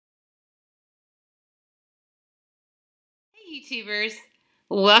YouTubers,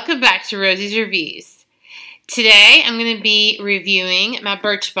 welcome back to Rosie's Reviews. Today I'm going to be reviewing my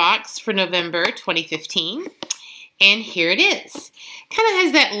Birchbox for November 2015, and here it is. Kind of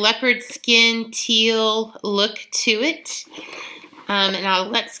has that leopard skin teal look to it. And now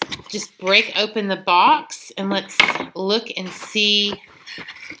let's just break open the box and let's look and see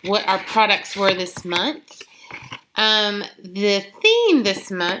what our products were this month. The theme this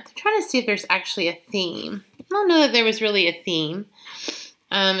month, I'm trying to see if there's actually a theme. I don't know that there was really a theme.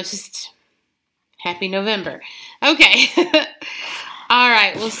 It's just Happy November. Okay. All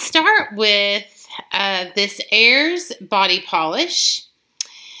right, we'll start with this Airs body polish.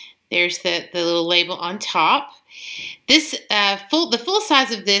 There's the little label on top. This the full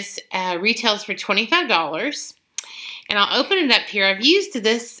size of this retails for $25. And I'll open it up here. I've used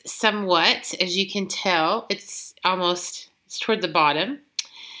this somewhat, as you can tell. It's toward the bottom.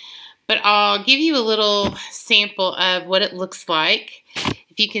 But I'll give you a little sample of what it looks like.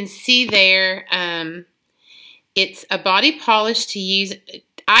 If you can see there, it's a body polish to use.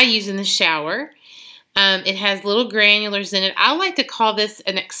 I use in the shower. It has little granulars in it. I like to call this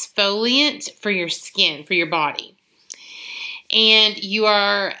an exfoliant for your skin, for your body. And you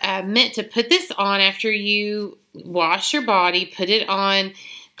are meant to put this on after you wash your body. Put it on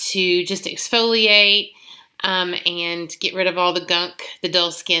to just exfoliate and get rid of all the gunk, the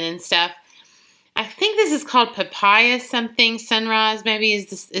dull skin and stuff. I think this is called papaya something, sunrise maybe is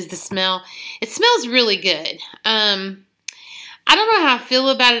the smell. It smells really good. I don't know how I feel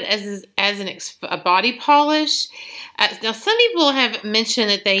about it as a body polish. Now some people have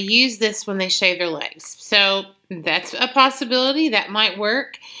mentioned that they use this when they shave their legs. So that's a possibility. That might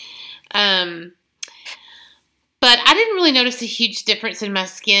work. But I didn't really notice a huge difference in my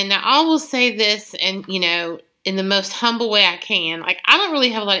skin. Now, I will say this, and in the most humble way I can. Like, I don't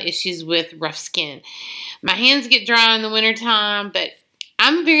really have a lot of issues with rough skin. My hands get dry in the wintertime, but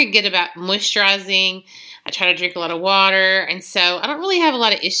I'm very good about moisturizing. I try to drink a lot of water, and so I don't really have a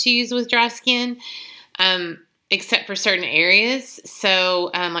lot of issues with dry skin, except for certain areas. So,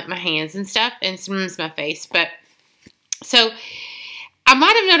 like my hands and stuff, and sometimes my face. So, I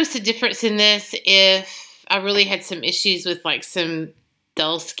might have noticed a difference in this if I really had some issues with like some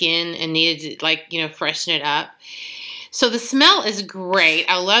dull skin and needed to like, freshen it up. So the smell is great.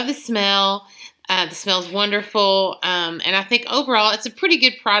 I love the smell. The smell's wonderful. And I think overall it's a pretty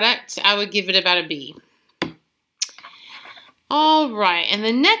good product. I would give it about a B. All right. And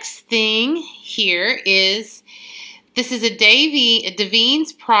the next thing here is, this is a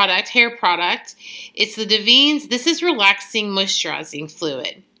Davines product, hair product. It's the Davines, this is relaxing moisturizing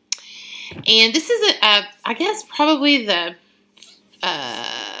fluid. And this is, I guess, probably the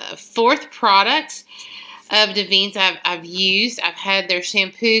fourth product of Davines I've used. I've had their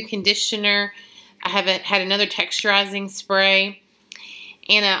shampoo, conditioner. I have had another texturizing spray.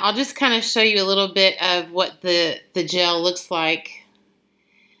 And I'll just kind of show you a little bit of what the gel looks like.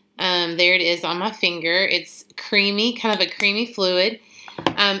 There it is on my finger. It's creamy, kind of a creamy fluid.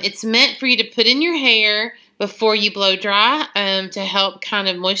 It's meant for you to put in your hair before you blow dry, to help kind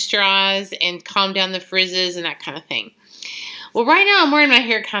of moisturize and calm down the frizzes and that kind of thing. Well, right now I'm wearing my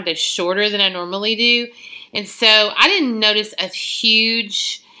hair kind of shorter than I normally do, and so I didn't notice a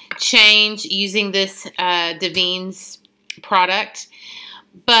huge change using this Davines product,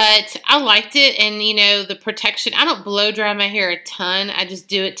 but I liked it. And the protection, I don't blow dry my hair a ton. I just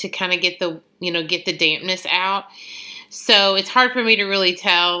do it to kind of get the dampness out. So it's hard for me to really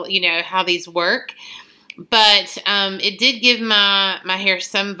tell how these work. But it did give my hair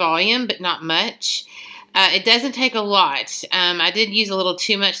some volume, but not much. It doesn't take a lot. I did use a little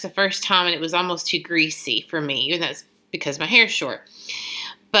too much the first time, and it was almost too greasy for me, even that's because my hair's short.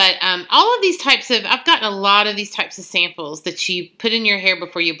 But all of these types of, I've gotten a lot of these types of samples that you put in your hair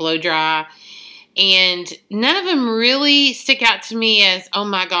before you blow dry, and none of them really stick out to me as, oh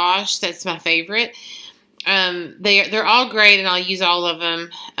my gosh, that's my favorite. They're all great, and I'll use all of them.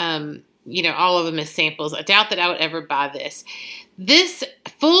 All of them as samples. I doubt that I would ever buy this. This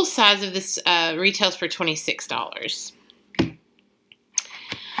full size of this retails for $26.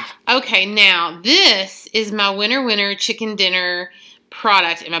 Okay, now this is my winter chicken dinner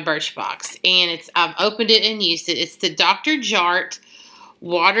product in my Birchbox, and I've opened it and used it. It's the Dr. Jart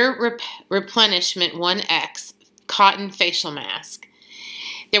Water Replenishment 1X Cotton Facial Mask.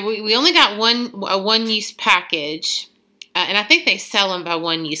 We only got a one-use package. And I think they sell them by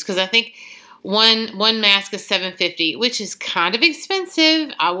one use, because I think one mask is $7.50, which is kind of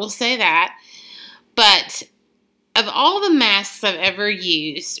expensive. I will say that. But of all the masks I've ever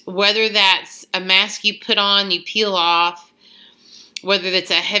used, whether that's a mask you put on, you peel off, whether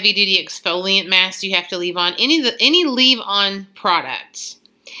it's a heavy-duty exfoliant mask you have to leave on, any leave-on product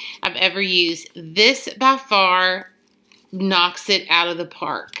I've ever used, this by far knocks it out of the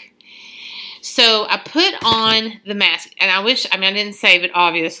park. So I put on the mask, and I didn't save it,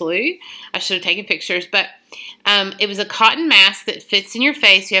 obviously. I should have taken pictures, but it was a cotton mask that fits in your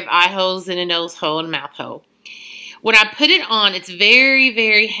face. You have eye holes and a nose hole and a mouth hole. When I put it on, it's very,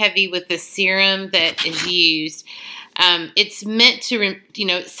 very heavy with the serum that is used. It's meant to,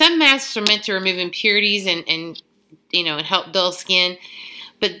 some masks are meant to remove impurities and help dull skin.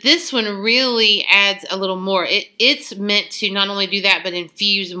 But this one really adds a little more. It's meant to not only do that, but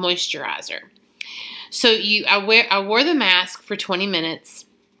infuse moisturizer. So I wore the mask for 20 minutes.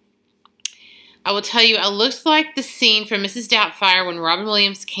 I will tell you, I looked like the scene from Mrs. Doubtfire when Robin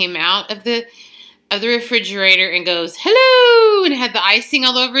Williams came out of the refrigerator and goes, "Hello," and had the icing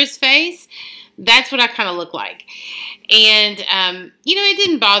all over his face. That's what I kind of look like. And, it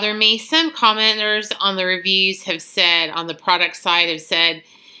didn't bother me. Some commenters on the reviews have said, on the product side have said,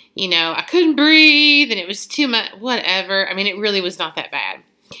 I couldn't breathe and it was too much, whatever. I mean, it really was not that bad.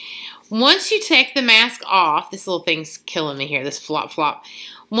 Once you take the mask off, this little thing's killing me here, this flop.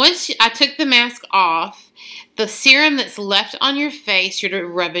 Once I took the mask off, the serum that's left on your face, you're to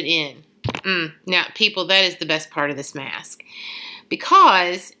rub it in. Now, people, that is the best part of this mask.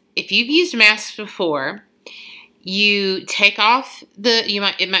 Because if you've used masks before, you take off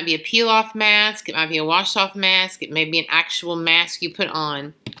it might be a peel-off mask, it might be a wash-off mask, it may be an actual mask you put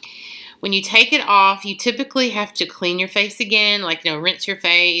on. When you take it off, you typically have to clean your face again, rinse your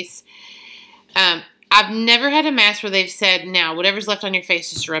face. I've never had a mask where they've said, now, whatever's left on your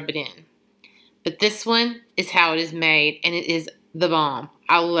face, just rub it in. But this one is how it is made, and it is the bomb.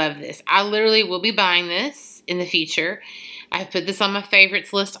 I love this. I literally will be buying this in the future. I've put this on my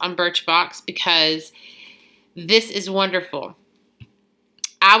favorites list on Birchbox because this is wonderful.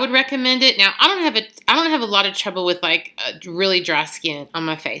 I would recommend it. Now, I don't have a lot of trouble with really dry skin on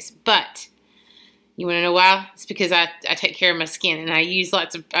my face, but you want to know why? It's because I take care of my skin and I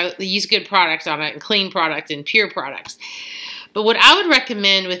use good product on it and clean product and pure products. But what I would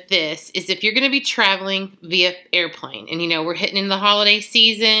recommend with this is if you're going to be traveling via airplane, and we're hitting in the holiday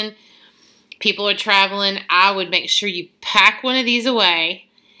season, people are traveling, I would make sure you pack one of these away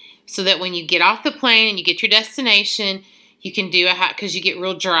so that when you get off the plane and you get your destination, you can do because you get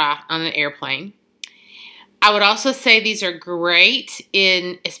real dry on an airplane. I would also say these are great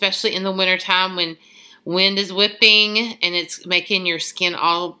especially in the wintertime when wind is whipping and it's making your skin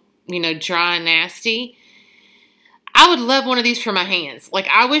all, dry and nasty. I would love one of these for my hands.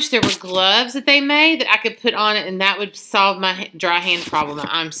 I wish there were gloves that they made that I could put on it and that would solve my dry hand problem,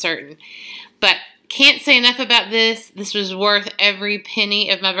 I'm certain. But can't say enough about this. This was worth every penny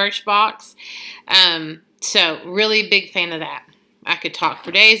of my Birchbox. So really big fan of that. I could talk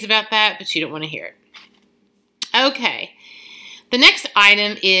for days about that, but you don't want to hear it. Okay. The next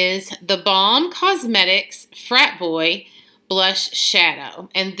item is the Balm Cosmetics Frat Boy Blush Shadow.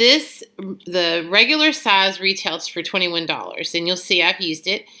 And this, the regular size retails for $21. And you'll see I've used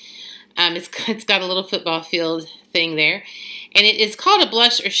it. It's got a little football field thing there. And it is called a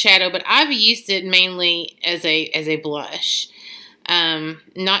blush or shadow, but I've used it mainly as a blush.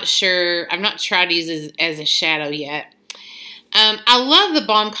 Not sure. I've not tried to use it as a shadow yet. I love the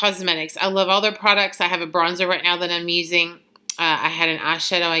Balm Cosmetics. I love all their products. I have a bronzer right now that I'm using. I had an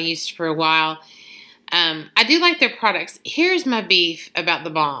eyeshadow I used for a while. I do like their products. Here's my beef about the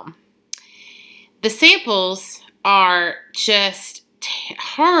Balm. The samples are just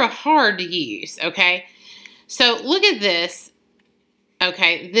hard to use, okay? So look at this.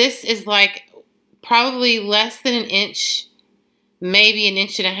 Okay, this is probably less than an inch, maybe an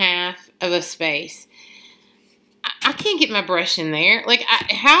inch and a half of a space. I can't get my brush in there.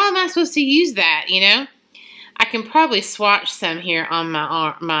 How am I supposed to use that, I can probably swatch some here on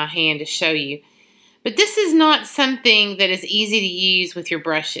my hand to show you. But this is not something that is easy to use with your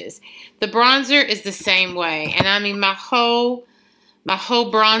brushes. The bronzer is the same way. And I mean, my whole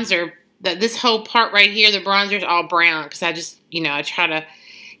bronzer, this whole part right here, the bronzer is all brown because I just, I try to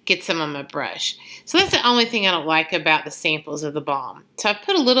get some on my brush. So that's the only thing I don't like about the samples of the Balm. So I've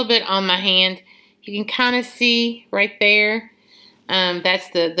put a little bit on my hand. You can kind of see right there. That's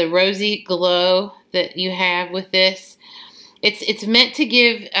the rosy glow that you have with this. It's meant to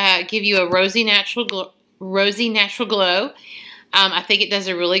give you a rosy natural glow. I think it does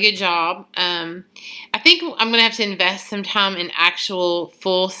a really good job. I think I'm going to have to invest some time in actual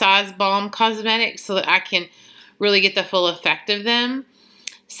full-size Balm Cosmetics so that I can really get the full effect of them.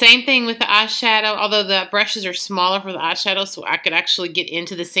 Same thing with the eyeshadow, although the brushes are smaller for the eyeshadow, so I could actually get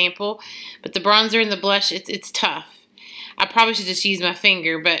into the sample. But the bronzer and the blush, it's tough. I probably should just use my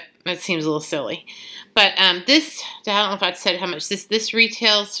finger, but that seems a little silly. But this, I don't know if I said how much this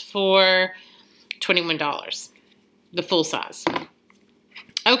retails for $21, the full size.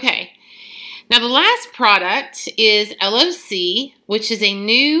 Okay, now the last product is LOC, which is a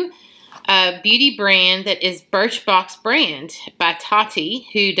new beauty brand that is Birchbox brand by Tati,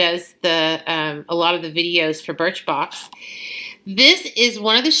 who does a lot of the videos for Birchbox. This is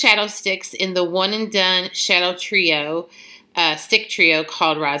one of the shadow sticks in the One and Done shadow trio, stick trio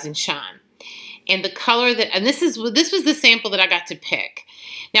called Rise and Shine. And the color this was the sample that I got to pick.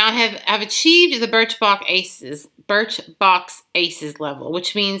 Now I've achieved the Birchbox Aces level,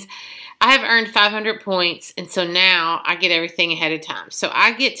 which means I have earned 500 points, and so now I get everything ahead of time. So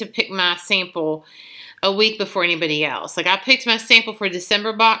I get to pick my sample a week before anybody else. Like I picked my sample for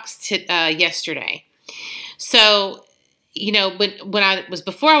December box yesterday. So, you know,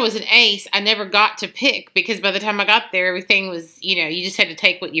 before I was an ace, I never got to pick because by the time I got there, everything was, you know, you just had to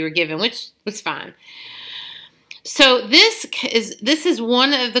take what you were given, which was fine. So this is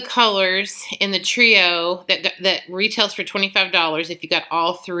one of the colors in the trio that retails for $25 if you got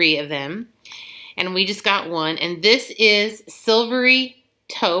all three of them. And we just got one. And this is Silvery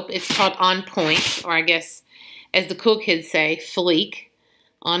Taupe. It's called On Point, or I guess, as the cool kids say, Fleek.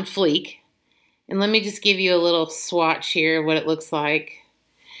 On Fleek. And let me just give you a little swatch here of what it looks like.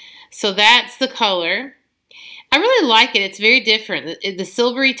 So that's the color. I really like it. It's very different. The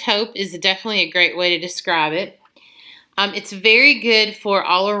Silvery Taupe is definitely a great way to describe it. It's very good for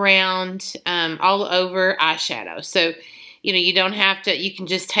all around, all over eyeshadow. So, you know, you don't have to, you can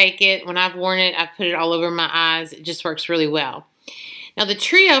just take it. When I've worn it, I've put it all over my eyes. It just works really well. Now, the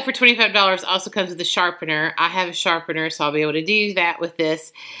trio for $25 also comes with a sharpener. I have a sharpener, so I'll be able to do that with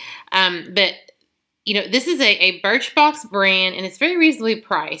this. But, you know, this is a Birchbox brand, and it's very reasonably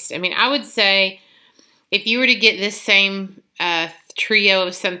priced. I mean, I would say if you were to get this same trio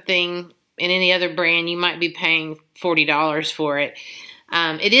of something in any other brand, you might be paying $40 for it.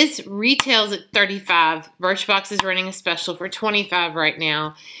 It retails at $35. Birchbox is running a special for $25 right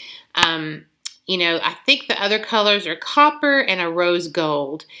now. You know, I think the other colors are copper and a rose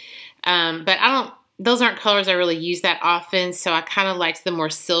gold. But those aren't colors I really use that often, so I kind of liked the more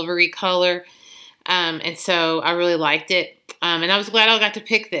silvery color. And so I really liked it. And I was glad I got to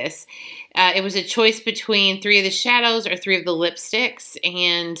pick this. It was a choice between 3 of the shadows or 3 of the lipsticks,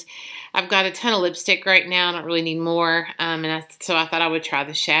 and I've got a ton of lipstick right now. I don't really need more, so I thought I would try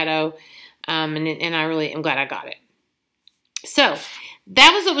the shadow, and I really am glad I got it. So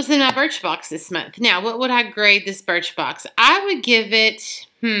that was what was in my Birchbox this month. Now, what would I grade this Birchbox? I would give it,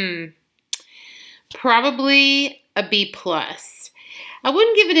 probably a B+. I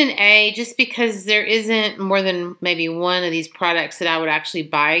wouldn't give it an A just because there isn't more than maybe one of these products that I would actually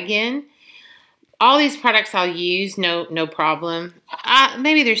buy again. All these products I'll use, no problem.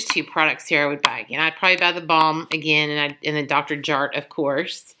 Maybe there's 2 products here I would buy again. I'd probably buy the balm again, and the Dr. Jart, of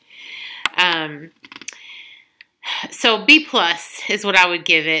course. So B+ is what I would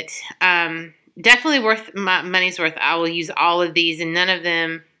give it. Definitely worth my money's worth. I will use all of these, and none of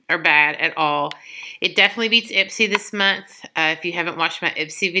them are bad at all. It definitely beats Ipsy this month. If you haven't watched my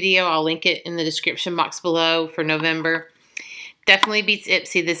Ipsy video, I'll link it in the description box below for November. Definitely beats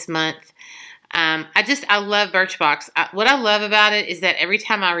Ipsy this month. I love Birchbox. What I love about it is that every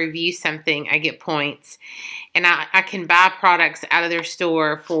time I review something, I get points. And I can buy products out of their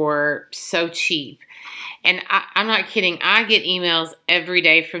store for so cheap. And I'm not kidding. I get emails every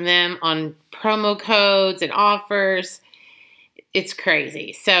day from them on promo codes and offers. It's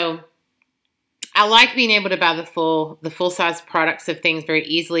crazy. So I like being able to buy the full size products of things very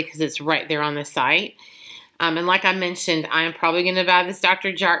easily because it's right there on the site. And like I mentioned, I am probably going to buy this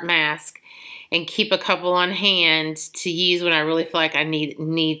Dr. Jart mask and keep a couple on hand to use when I really feel like I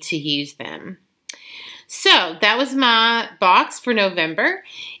need to use them. So that was my box for November.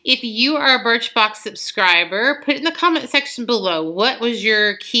 If you are a Birchbox subscriber, put in the comment section below, what was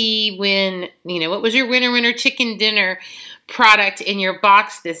your key win, what was your winner chicken dinner product in your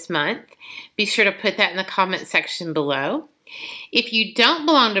box this month? Be sure to put that in the comment section below. If you don't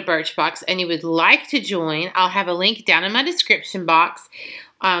belong to Birchbox and you would like to join, I'll have a link down in my description box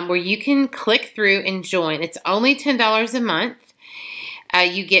where you can click through and join. It's only $10 a month.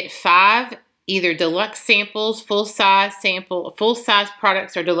 You get 5 either deluxe samples, full-size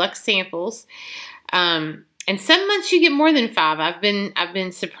products, or deluxe samples. And some months you get more than 5. I've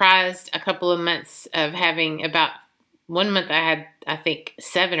been surprised a couple of months of having about one month I had, I think,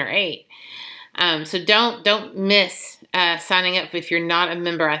 7 or 8. So don't miss signing up if you're not a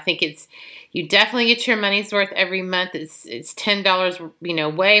member. I think you definitely get your money's worth every month. It's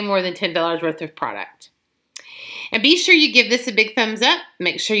 $10, way more than $10 worth of product. And be sure you give this a big thumbs up.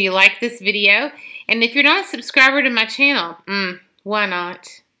 Make sure you like this video. And if you're not a subscriber to my channel, why not?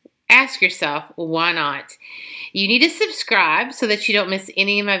 Ask yourself, why not? You need to subscribe so that you don't miss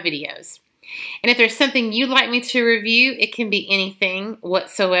any of my videos. And if there's something you'd like me to review, it can be anything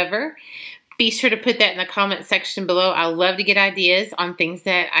whatsoever. Be sure to put that in the comment section below. I love to get ideas on things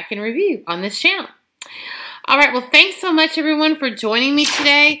that I can review on this channel. All right, well, thanks so much, everyone, for joining me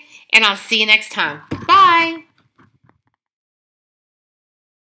today, and I'll see you next time. Bye.